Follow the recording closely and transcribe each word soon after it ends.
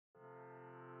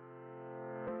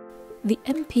The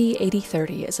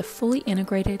MP8030 is a fully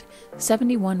integrated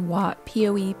 71-watt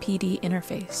PoE PD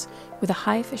interface with a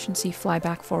high-efficiency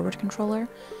flyback forward controller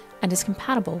and is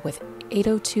compatible with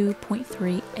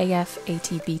 802.3 AF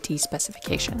AT/BT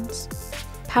specifications.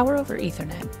 Power over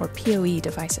Ethernet, or PoE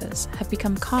devices, have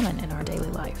become common in our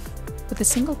daily life. With a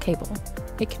single cable,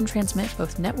 it can transmit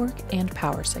both network and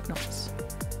power signals.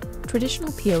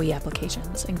 Traditional PoE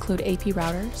applications include AP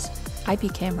routers,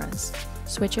 IP cameras,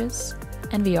 switches,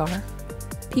 NVR,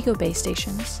 Pico base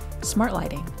stations, smart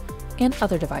lighting, and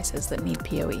other devices that need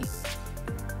PoE.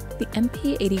 The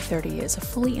MP8030 is a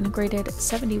fully integrated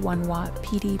 71-watt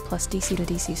PD plus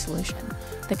DC-to-DC solution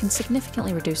that can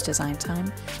significantly reduce design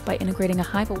time by integrating a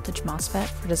high-voltage MOSFET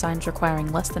for designs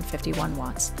requiring less than 51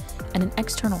 watts and an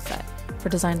external FET for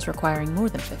designs requiring more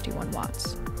than 51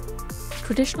 watts.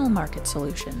 Traditional market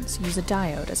solutions use a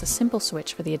diode as a simple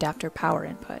switch for the adapter power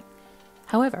input.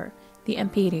 However, the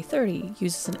MP8030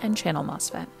 uses an N-channel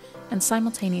MOSFET and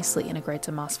simultaneously integrates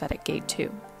a MOSFET at gate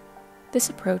 2.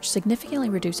 This approach significantly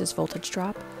reduces voltage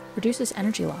drop, reduces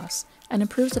energy loss, and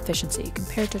improves efficiency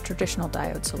compared to traditional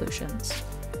diode solutions.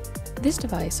 This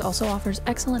device also offers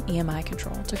excellent EMI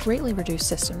control to greatly reduce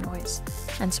system noise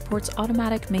and supports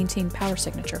automatic maintain power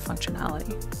signature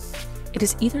functionality. It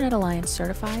is Ethernet Alliance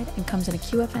certified and comes in a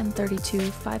QFN32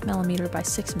 5mm by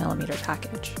 6mm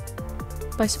package.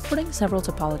 By supporting several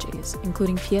topologies,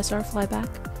 including PSR flyback,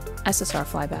 SSR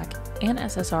flyback, and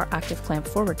SSR active clamp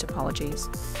forward topologies,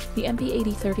 the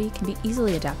MP8030 can be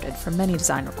easily adapted for many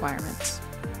design requirements.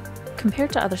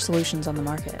 Compared to other solutions on the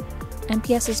market,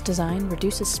 MPS's design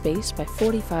reduces space by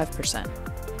 45%.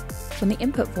 When the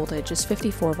input voltage is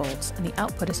 54 volts and the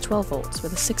output is 12 volts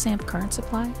with a 6 amp current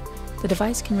supply, the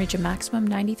device can reach a maximum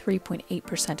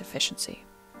 93.8% efficiency.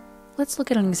 Let's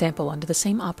look at an example under the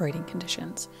same operating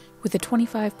conditions, with a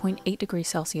 25.8 degrees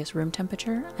Celsius room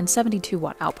temperature and 72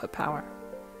 watt output power.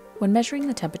 When measuring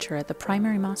the temperature at the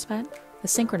primary MOSFET, the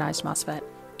synchronized MOSFET,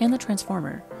 and the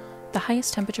transformer, the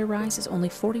highest temperature rise is only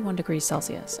 41 degrees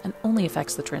Celsius and only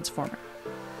affects the transformer.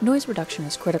 Noise reduction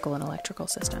is critical in electrical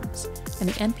systems, and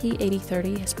the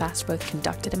MP8030 has passed both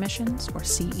conducted emissions, or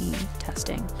CE,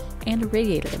 testing, and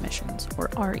irradiated emissions, or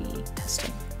RE,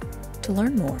 testing. To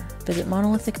learn more, visit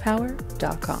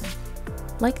monolithicpower.com.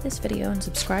 Like this video and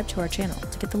subscribe to our channel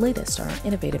to get the latest on our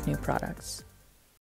innovative new products.